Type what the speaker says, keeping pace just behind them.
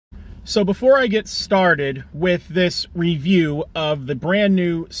So before I get started with this review of the brand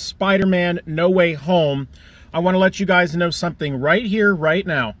new Spider-Man No Way Home, I want to let you guys know something right here, right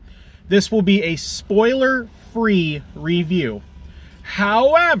now. This will be a spoiler-free review.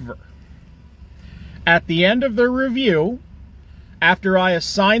 However, at the end of the review, after I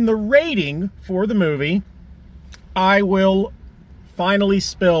assign the rating for the movie, I will finally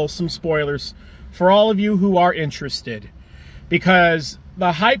spill some spoilers for all of you who are interested. Because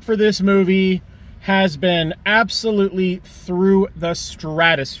the hype for this movie has been absolutely through the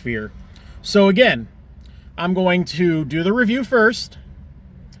stratosphere. So again, I'm going to do the review first,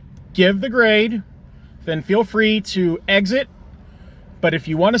 give the grade, then feel free to exit. But if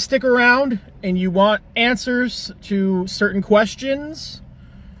you want to stick around and you want answers to certain questions,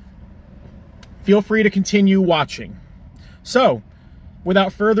 feel free to continue watching. So,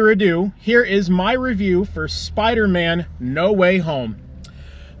 without further ado, here is my review for Spider-Man No Way Home.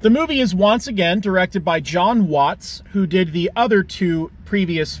 The movie is once again directed by Jon Watts, who did the other two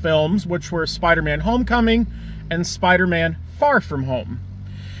previous films, which were Spider-Man Homecoming and Spider-Man Far From Home.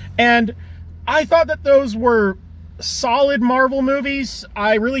 And I thought that those were solid Marvel movies.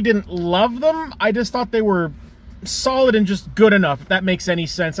 I really didn't love them. I just thought they were solid and just good enough, if that makes any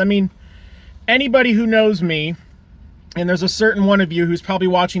sense. I mean, anybody who knows me, and there's a certain one of you who's probably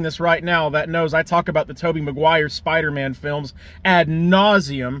watching this right now that knows I talk about the Tobey Maguire Spider-Man films ad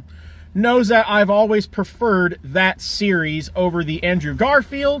nauseum, knows that I've always preferred that series over the Andrew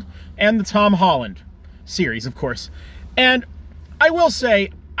Garfield and the Tom Holland series, of course. And I will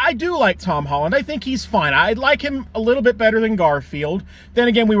say, I do like Tom Holland. I think he's fine. I like him a little bit better than Garfield. Then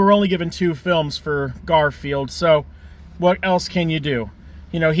again, we were only given 2 films for Garfield, so what else can you do?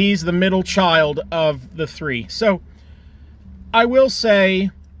 You know, he's the middle child of the 3. So, I will say,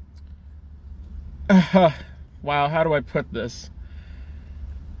 wow, how do I put this?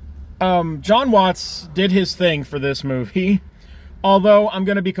 Jon Watts did his thing for this movie, although I'm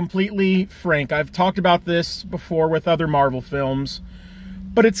going to be completely frank. I've talked about this before with other Marvel films,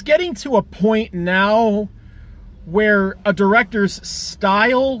 but it's getting to a point now where a director's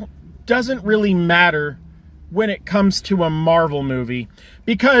style doesn't really matter when it comes to a Marvel movie,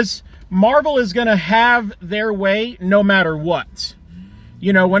 because Marvel is going to have their way no matter what.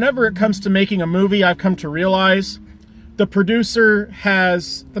 You know, whenever it comes to making a movie, I've come to realize the producer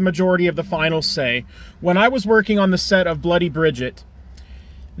has the majority of the final say. When I was working on the set of Bloody Bridget,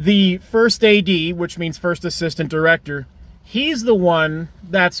 the first AD, which means first assistant director, he's the one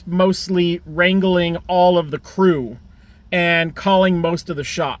that's mostly wrangling all of the crew and calling most of the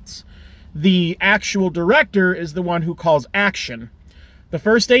shots. The actual director is the one who calls action. The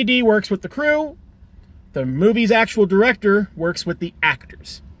first AD works with the crew. The movie's actual director works with the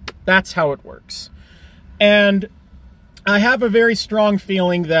actors. That's how it works. And I have a very strong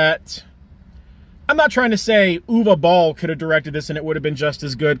feeling that, I'm not trying to say Uwe Ball could have directed this and it would have been just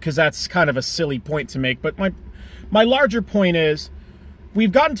as good, because that's kind of a silly point to make. But my larger point is,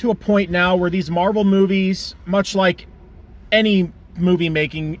 we've gotten to a point now where these Marvel movies, much like any movie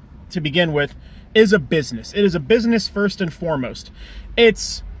making to begin with, is a business. It is a business first and foremost.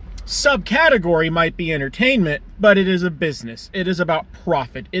 Its subcategory might be entertainment, but it is a business. It is about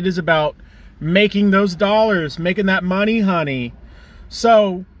profit. It is about making those dollars, making that money, honey.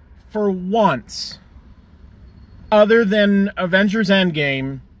 So, for once, other than Avengers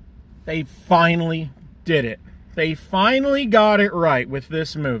Endgame, they finally did it. They finally got it right with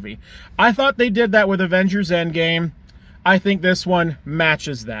this movie. I thought they did that with Avengers Endgame. I think this one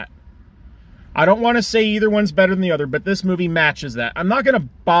matches that. I don't want to say either one's better than the other, but this movie matches that. I'm not going to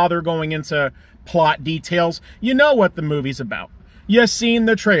bother going into plot details. You know what the movie's about. You've seen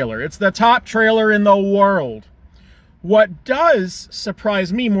the trailer. It's the top trailer in the world. What does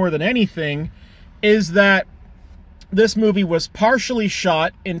surprise me more than anything is that this movie was partially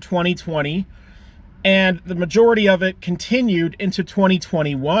shot in 2020, and the majority of it continued into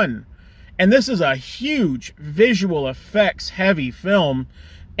 2021. And this is a huge visual effects heavy film,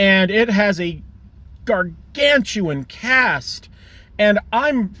 and it has a gargantuan cast. And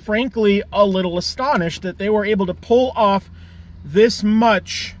I'm frankly a little astonished that they were able to pull off this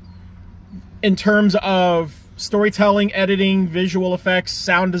much in terms of storytelling, editing, visual effects,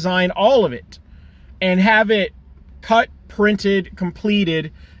 sound design, all of it, and have it cut, printed,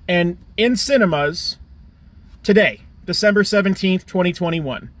 completed, and in cinemas today, December 17th,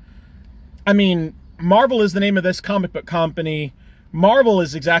 2021. I mean, Marvel is the name of this comic book company. Marvel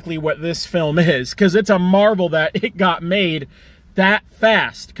is exactly what this film is, because it's a marvel that it got made that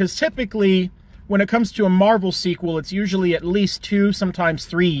fast. Because typically, when it comes to a Marvel sequel, it's usually at least 2, sometimes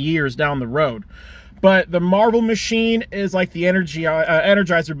 3 years down the road. But the Marvel machine is like the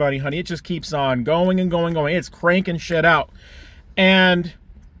Energizer Bunny, honey. It just keeps on going and going and going. It's cranking shit out. And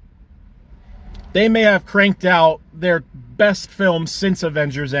they may have cranked out their best film since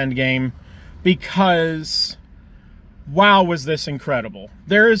Avengers Endgame, because wow, was this incredible.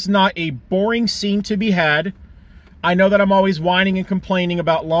 There is not a boring scene to be had. I know that I'm always whining and complaining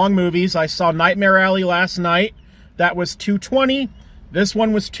about long movies. I saw Nightmare Alley last night. That was 220. This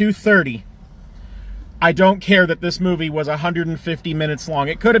one was 230. I don't care that this movie was 150 minutes long.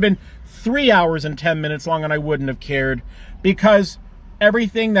 It could have been 3 hours and 10 minutes long, and I wouldn't have cared, because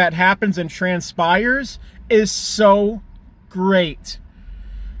everything that happens and transpires is so great.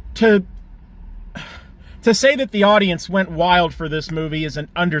 To say that the audience went wild for this movie is an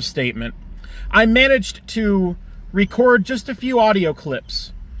understatement. I managed to record just a few audio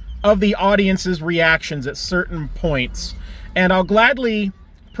clips of the audience's reactions at certain points, and I'll gladly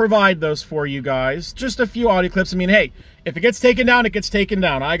provide those for you guys. Just a few audio clips. I mean, hey, if it gets taken down, it gets taken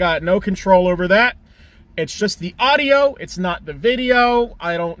down. I got no control over that. It's just the audio. It's not the video.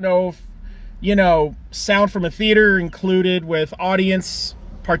 I don't know if, you know, sound from a theater included with audience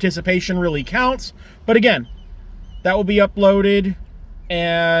participation really counts. But again, that will be uploaded,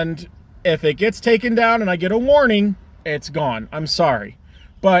 and if it gets taken down and I get a warning, it's gone. I'm sorry.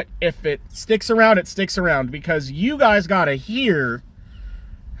 But if it sticks around, it sticks around, because you guys got to hear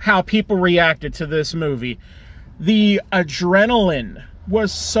how people reacted to this movie. The adrenaline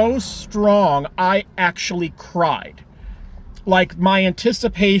was so strong, I actually cried. Like, my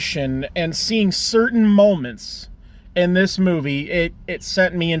anticipation and seeing certain moments in this movie, it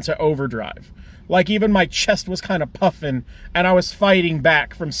sent me into overdrive. Like, even my chest was kind of puffing, and I was fighting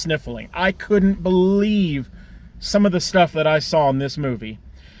back from sniffling. I couldn't believe some of the stuff that I saw in this movie.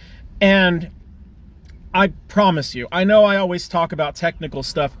 And I promise you, I know I always talk about technical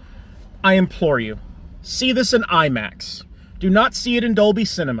stuff. I implore you, see this in IMAX. Do not see it in Dolby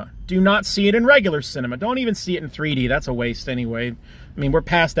Cinema. Do not see it in regular cinema. Don't even see it in 3D. That's a waste anyway. I mean, we're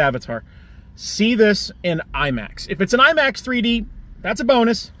past Avatar. See this in IMAX. If it's an IMAX 3D, that's a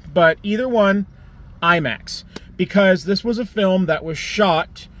bonus, but either one, IMAX. Because this was a film that was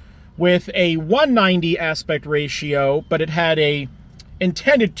shot with a 190 aspect ratio, but it had a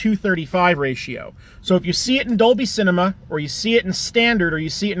intended 235 ratio. So if you see it in Dolby Cinema, or you see it in standard, or you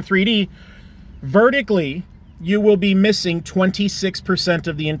see it in 3D, vertically, you will be missing 26%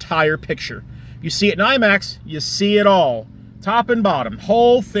 of the entire picture. You see it in IMAX, you see it all. Top and bottom,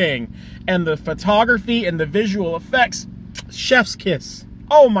 whole thing. And the photography and the visual effects, chef's kiss.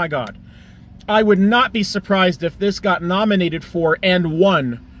 Oh my God. I would not be surprised if this got nominated for and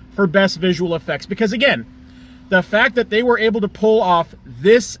won for Best Visual Effects. Because again, the fact that they were able to pull off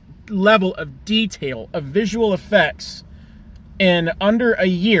this level of detail of visual effects in under a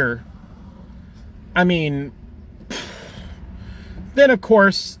year, I mean, then of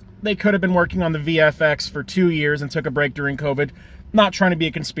course, they could have been working on the VFX for 2 years and took a break during COVID. Not trying to be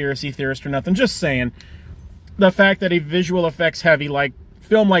a conspiracy theorist or nothing, just saying. The fact that a visual effects heavy like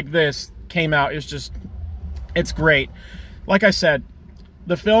film like this came out is just, it's great. Like I said,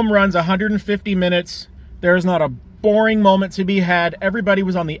 the film runs 150 minutes. There's not a boring moment to be had. Everybody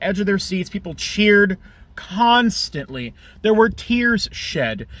was on the edge of their seats. People cheered constantly. There were tears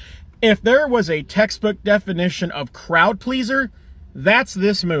shed. If there was a textbook definition of crowd pleaser, that's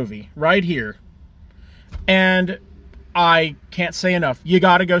this movie right here. And I can't say enough. You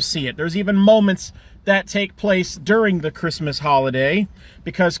got to go see it. There's even moments that take place during the Christmas holiday,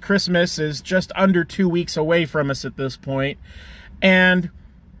 because Christmas is just under 2 weeks away from us at this point. And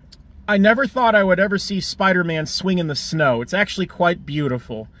I never thought I would ever see Spider-Man swing in the snow. It's actually quite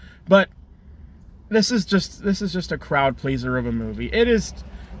beautiful. But this is just a crowd pleaser of a movie. It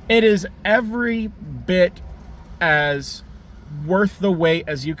is every bit as worth the wait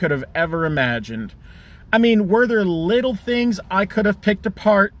as you could have ever imagined. I mean, were there little things I could have picked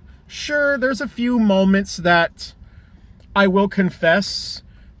apart? Sure, there's a few moments that I will confess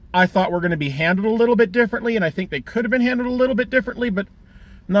I thought were going to be handled a little bit differently, and I think they could have been handled a little bit differently, but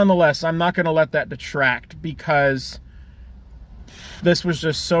nonetheless, I'm not going to let that detract, because this was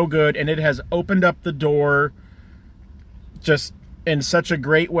just so good, and it has opened up the door just in such a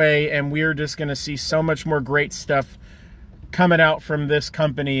great way, and we're just going to see so much more great stuff coming out from this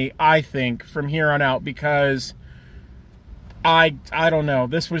company, I think, from here on out, because I don't know,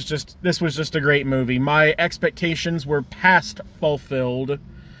 this was just a great movie. My expectations were past fulfilled,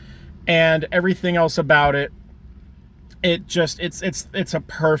 and everything else about it, it's a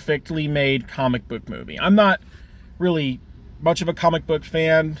perfectly made comic book movie. I'm not really much of a comic book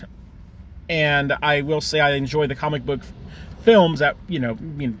fan, and I will say I enjoy the comic book films that,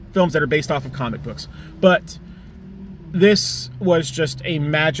 films that are based off of comic books. But this was just a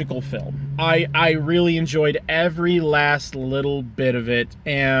magical film. I really enjoyed every last little bit of it,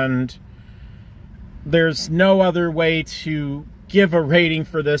 and there's no other way to give a rating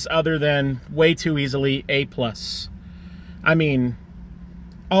for this other than way too easily A+. I mean,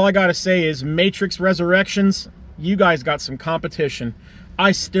 all I gotta say is Matrix Resurrections, you guys got some competition.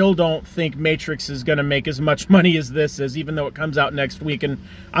 I still don't think Matrix is gonna make as much money as this is, even though it comes out next week, and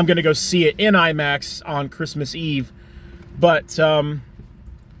I'm gonna go see it in IMAX on Christmas Eve. But,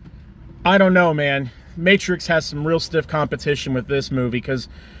 I don't know, man. Matrix has some real stiff competition with this movie, because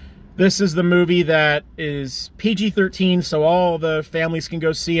this is the movie that is PG-13, so all the families can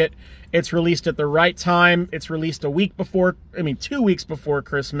go see it. It's released at the right time. It's released 2 weeks before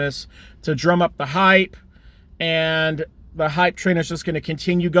Christmas to drum up the hype. And the hype train is just going to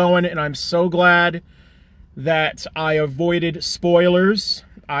continue going. And I'm so glad that I avoided spoilers.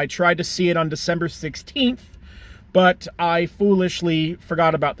 I tried to see it on December 16th, but I foolishly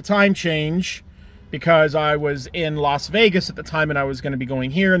forgot about the time change, because I was in Las Vegas at the time and I was going to be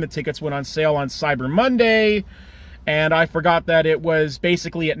going here, and the tickets went on sale on Cyber Monday, and I forgot that it was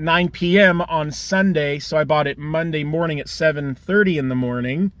basically at 9 p.m. on Sunday, so I bought it Monday morning at 7:30 in the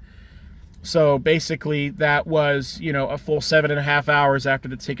morning. So basically that was, a full 7.5 hours after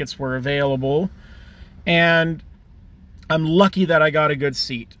the tickets were available, and I'm lucky that I got a good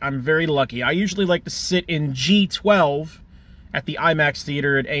seat. I'm very lucky. I usually like to sit in G12 at the IMAX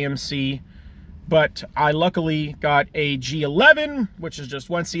theater at AMC, but I luckily got a G11, which is just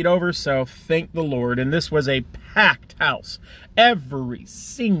one seat over, so thank the Lord. And this was a packed house. Every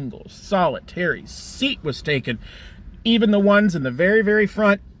single solitary seat was taken. Even the ones in the very, very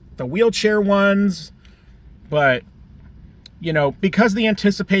front, the wheelchair ones. But, because the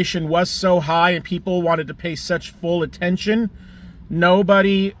anticipation was so high and people wanted to pay such full attention,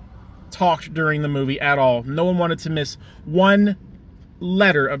 nobody talked during the movie at all. No one wanted to miss one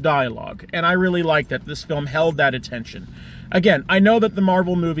letter of dialogue, and I really like that this film held that attention. Again, I know that the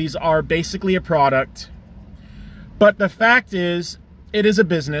Marvel movies are basically a product, but the fact is, it is a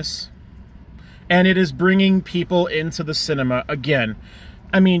business, and it is bringing people into the cinema again.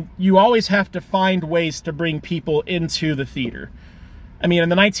 I mean, you always have to find ways to bring people into the theater. I mean, in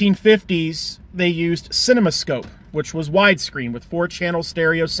the 1950s, they used CinemaScope, which was widescreen with 4-channel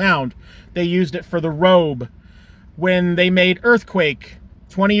stereo sound. They used it for The Robe. When they made Earthquake,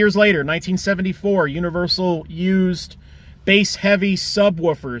 20 years later, 1974, Universal used bass-heavy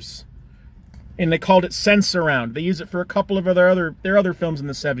subwoofers, and they called it Sensurround. They used it for a couple of their other films in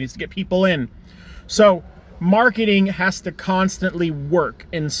the 70s to get people in. So marketing has to constantly work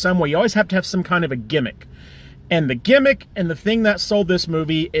in some way. You always have to have some kind of a gimmick. And the gimmick and the thing that sold this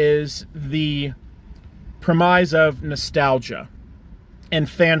movie is the premise of nostalgia and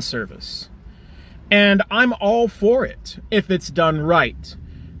fan service. And I'm all for it if it's done right.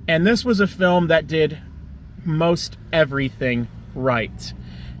 And this was a film that did most everything right.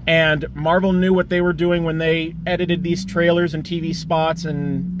 And Marvel knew what they were doing when they edited these trailers and TV spots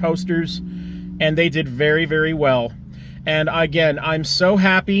and posters, and they did very, very well. And again, I'm so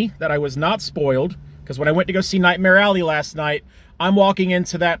happy that I was not spoiled, because when I went to go see Nightmare Alley last night, I'm walking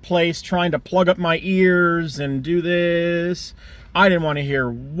into that place trying to plug up my ears and do this. I didn't want to hear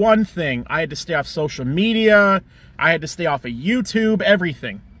one thing. I had to stay off social media. I had to stay off of YouTube,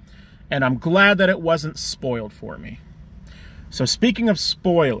 everything. And I'm glad that it wasn't spoiled for me. So speaking of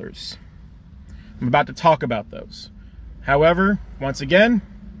spoilers, I'm about to talk about those. However, once again,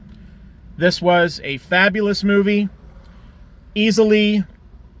 this was a fabulous movie. Easily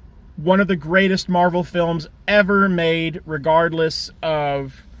one of the greatest Marvel films ever made, regardless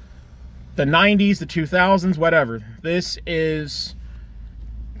of the 90s, the 2000s, whatever. This is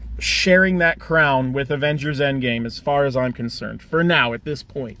sharing that crown with Avengers Endgame as far as I'm concerned, for now, at this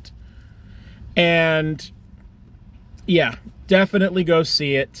point. And yeah, definitely go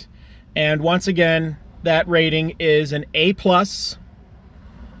see it. And once again, that rating is an A+.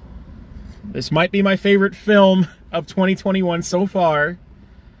 This might be my favorite film of 2021 so far,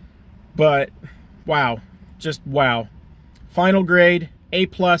 but wow, just wow. Final grade, A+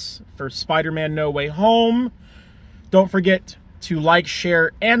 for Spider-Man No Way Home. Don't forget to like,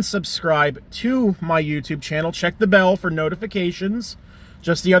 share, and subscribe to my YouTube channel. Check the bell for notifications.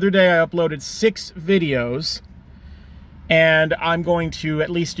 Just the other day, I uploaded 6 videos, and I'm going to at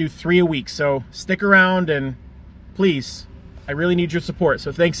least do 3 a week. So stick around, and please, I really need your support.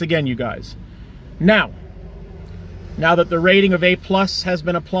 So thanks again, you guys. Now that the rating of A+ has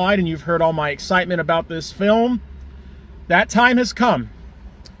been applied, and you've heard all my excitement about this film, that time has come.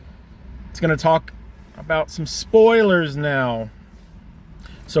 It's going to talk about some spoilers now.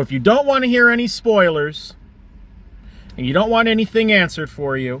 So if you don't want to hear any spoilers, and you don't want anything answered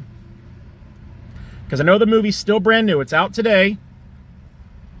for you, because I know the movie's still brand new, it's out today,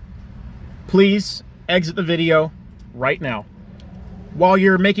 please exit the video right now. While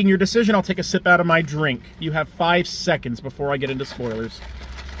you're making your decision, I'll take a sip out of my drink. You have 5 seconds before I get into spoilers.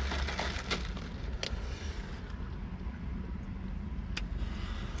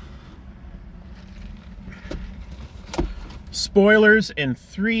 Spoilers in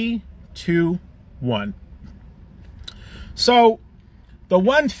 3, 2, 1. So, the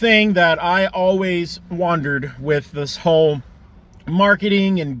one thing that I always wondered with this whole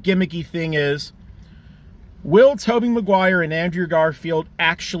marketing and gimmicky thing is, will Tobey Maguire and Andrew Garfield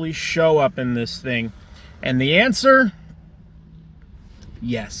actually show up in this thing? And the answer,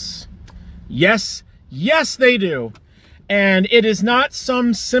 yes. Yes, yes they do. And it is not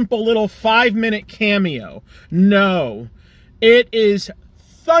some simple little 5-minute cameo. No. It is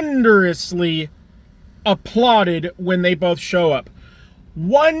thunderously applauded when they both show up.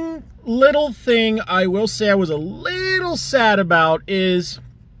 One little thing I will say I was a little sad about is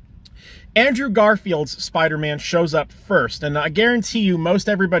Andrew Garfield's Spider-Man shows up first, and I guarantee you most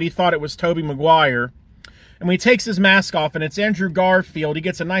everybody thought it was Tobey Maguire. And when he takes his mask off and it's Andrew Garfield, he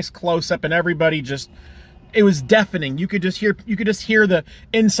gets a nice close-up and everybody just, it was deafening. You could just hear the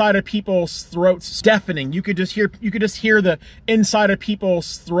inside of people's throats deafening. You could just hear the inside of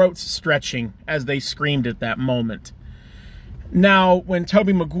people's throats stretching as they screamed at that moment. Now, when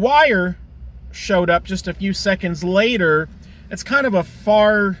Tobey Maguire showed up just a few seconds later, it's kind of a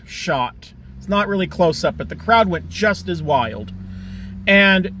far shot. It's not really close up, but the crowd went just as wild.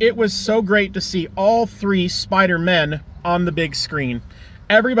 And it was so great to see all 3 Spider-Men on the big screen.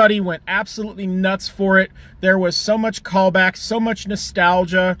 Everybody went absolutely nuts for it. There was so much callback, so much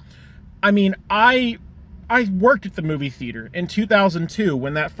nostalgia. I mean, I worked at the movie theater in 2002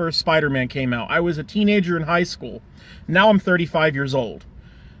 when that first Spider-Man came out. I was a teenager in high school. Now I'm 35 years old.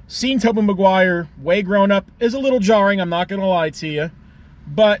 Seeing Tobey Maguire, way grown up, is a little jarring, I'm not going to lie to you.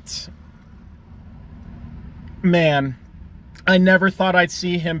 But, man, I never thought I'd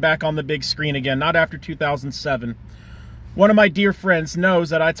see him back on the big screen again, not after 2007. One of my dear friends knows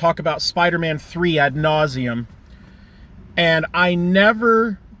that I talk about Spider-Man 3 ad nauseum. And I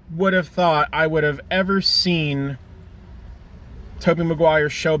never would have thought I would have ever seen Tobey Maguire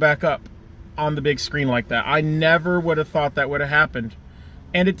show back up on the big screen like that. I never would have thought that would have happened.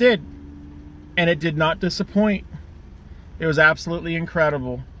 And it did. And it did not disappoint. It was absolutely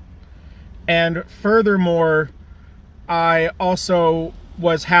incredible. And furthermore, I also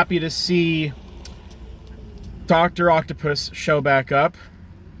was happy to see Dr. Octopus show back up.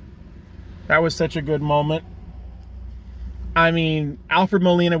 That was such a good moment. I mean, Alfred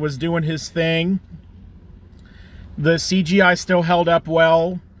Molina was doing his thing. The CGI still held up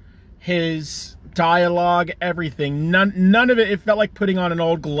well. His dialogue, everything. None of it felt like putting on an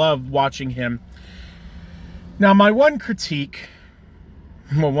old glove watching him. Now, my one critique,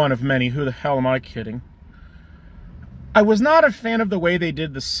 well, one of many, who the hell am I kidding? I was not a fan of the way they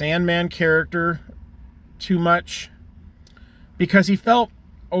did the Sandman character too much, because he felt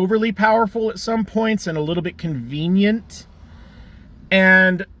overly powerful at some points and a little bit convenient.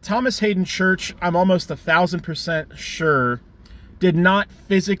 And Thomas Hayden Church, I'm almost 1000% sure, did not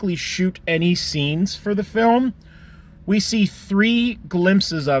physically shoot any scenes for the film. We see 3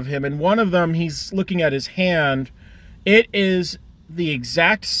 glimpses of him, and one of them he's looking at his hand. It is the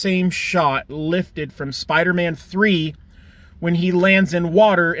exact same shot lifted from Spider-Man 3 when he lands in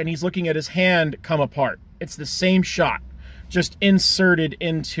water and he's looking at his hand come apart. It's the same shot, just inserted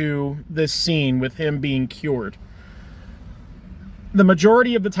into this scene with him being cured. The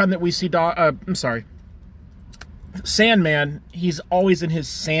majority of the time that we see Sandman, he's always in his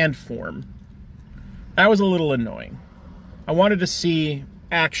sand form. That was a little annoying. I wanted to see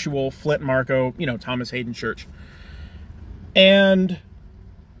actual Flint Marko, you know, Thomas Hayden Church. And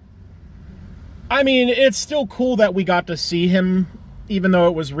I mean, it's still cool that we got to see him, even though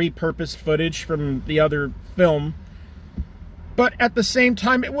it was repurposed footage from the other film. But at the same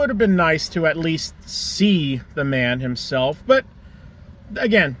time, it would have been nice to at least see the man himself. But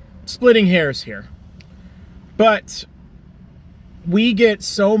again, splitting hairs here. But we get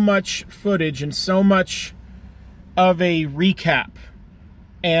so much footage and so much of a recap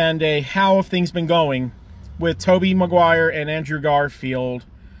and a how have things been going with Tobey Maguire and Andrew Garfield,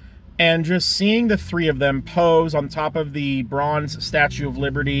 and just seeing the 3 of them pose on top of the bronze Statue of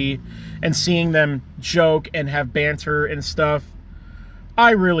Liberty and seeing them joke and have banter and stuff.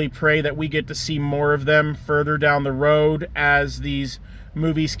 I really pray that we get to see more of them further down the road as these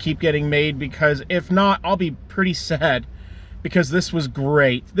movies keep getting made, because if not, I'll be pretty sad, because this was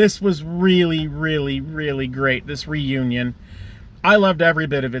great. This was really, really, really great, this reunion. I loved every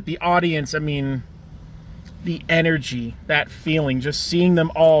bit of it. The audience, I mean, the energy, that feeling, just seeing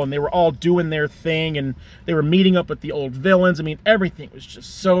them all, and they were all doing their thing, and they were meeting up with the old villains. I mean, everything was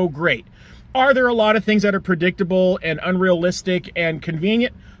just so great. Are there a lot of things that are predictable and unrealistic and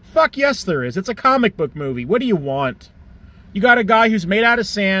convenient? Fuck yes, there is. It's a comic book movie. What do you want? You got a guy who's made out of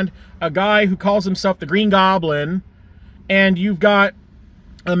sand, a guy who calls himself the Green Goblin, and you've got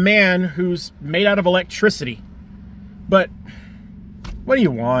a man who's made out of electricity. But what do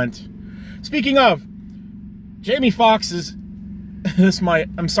you want? Speaking of, Jamie Foxx is,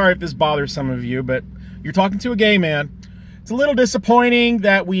 I'm sorry if this bothers some of you, but you're talking to a gay man. It's a little disappointing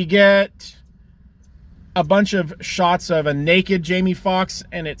that we get a bunch of shots of a naked Jamie Foxx,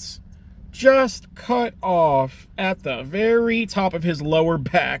 and it's just cut off at the very top of his lower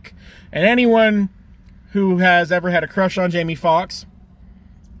back. And anyone who has ever had a crush on Jamie Foxx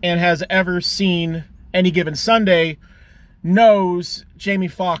and has ever seen Any Given Sunday knows Jamie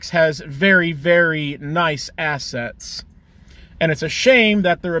Foxx has very, very nice assets. And it's a shame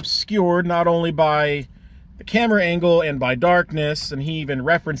that they're obscured not only by the camera angle and by darkness, and he even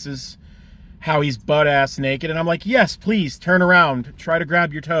references how he's butt-ass naked. And I'm like, yes, please, turn around, try to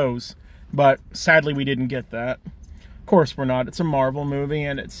grab your toes. But sadly, we didn't get that. Of course we're not. It's a Marvel movie,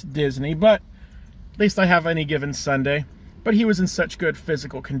 and it's Disney, but at least I have Any Given Sunday. But he was in such good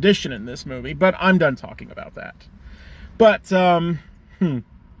physical condition in this movie. But I'm done talking about that. But,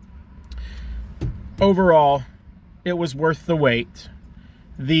 overall, it was worth the wait.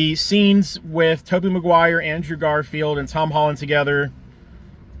 The scenes with Tobey Maguire, Andrew Garfield, and Tom Holland together,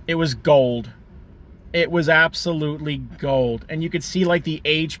 it was gold. It was absolutely gold. And you could see, like, the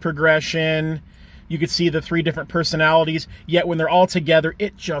age progression. You could see the 3 different personalities. Yet when they're all together,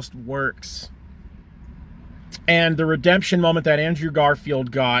 it just works. And the redemption moment that Andrew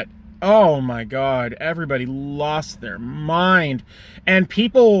Garfield got, oh my God, everybody lost their mind. And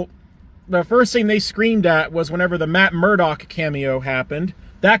people, the first thing they screamed at was whenever the Matt Murdock cameo happened.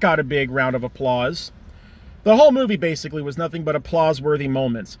 That got a big round of applause. The whole movie basically was nothing but applause-worthy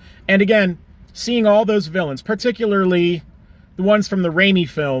moments. And again, seeing all those villains, particularly the ones from the Raimi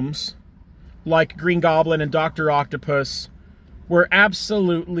films, like Green Goblin and Dr. Octopus, were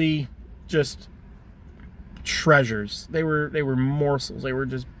absolutely just treasures. They were morsels. They were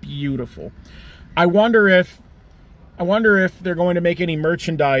just beautiful. I wonder if they're going to make any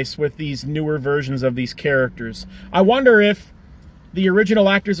merchandise with these newer versions of these characters. I wonder if the original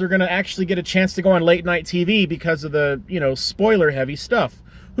actors are going to actually get a chance to go on late night TV because of the, spoiler heavy stuff.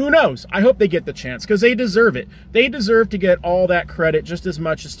 Who knows? I hope they get the chance, because they deserve it. They deserve to get all that credit just as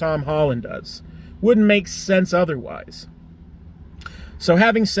much as Tom Holland does. Wouldn't make sense otherwise. So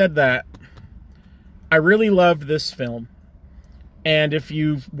having said that, I really loved this film. And if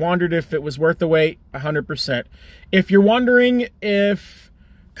you've wondered if it was worth the wait, 100%. If you're wondering if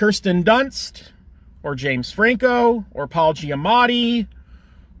Kirsten Dunst, or James Franco, or Paul Giamatti,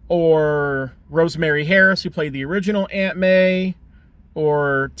 or Rosemary Harris, who played the original Aunt May,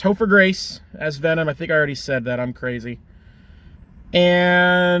 or Topher Grace as Venom, I think I already said that, I'm crazy.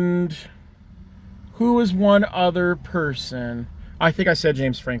 And who is one other person? I think I said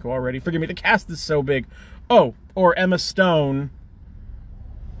James Franco already. Forgive me, the cast is so big. Oh, or Emma Stone.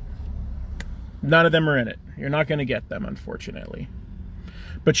 None of them are in it. You're not going to get them, unfortunately.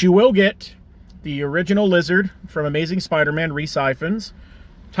 But you will get the original Lizard from Amazing Spider-Man, Rhys Ifans,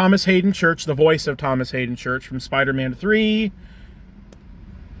 Thomas Hayden Church, the voice of Thomas Hayden Church from Spider-Man 3,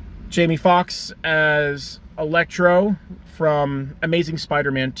 Jamie Foxx as Electro from Amazing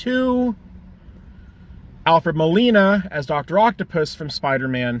Spider-Man 2, Alfred Molina as Dr. Octopus from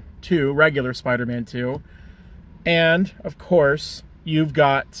Spider-Man 2, regular Spider-Man 2, and, of course, you've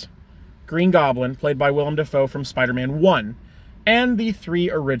got Green Goblin, played by Willem Dafoe from Spider-Man 1, and the 3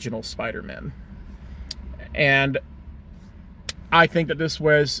 original Spider-Men. And I think that this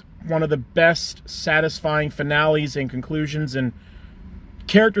was one of the best satisfying finales and conclusions and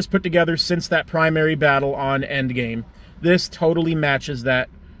characters put together since that primary battle on Endgame. This totally matches that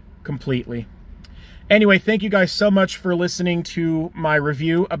completely. Anyway, thank you guys so much for listening to my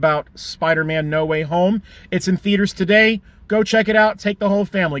review about Spider-Man No Way Home. It's in theaters today. Go check it out. Take the whole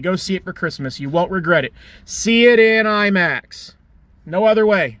family. Go see it for Christmas. You won't regret it. See it in IMAX. No other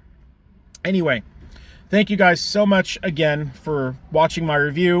way. Anyway, thank you guys so much again for watching my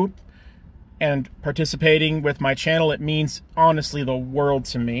review and participating with my channel. It means, honestly, the world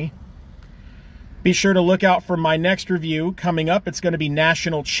to me. Be sure to look out for my next review coming up. It's going to be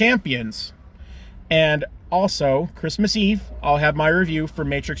National Champions. And also, Christmas Eve, I'll have my review for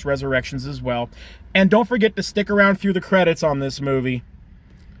Matrix Resurrections as well. And don't forget to stick around through the credits on this movie.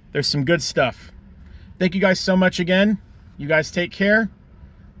 There's some good stuff. Thank you guys so much again. You guys take care.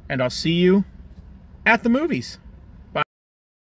 And I'll see you at the movies.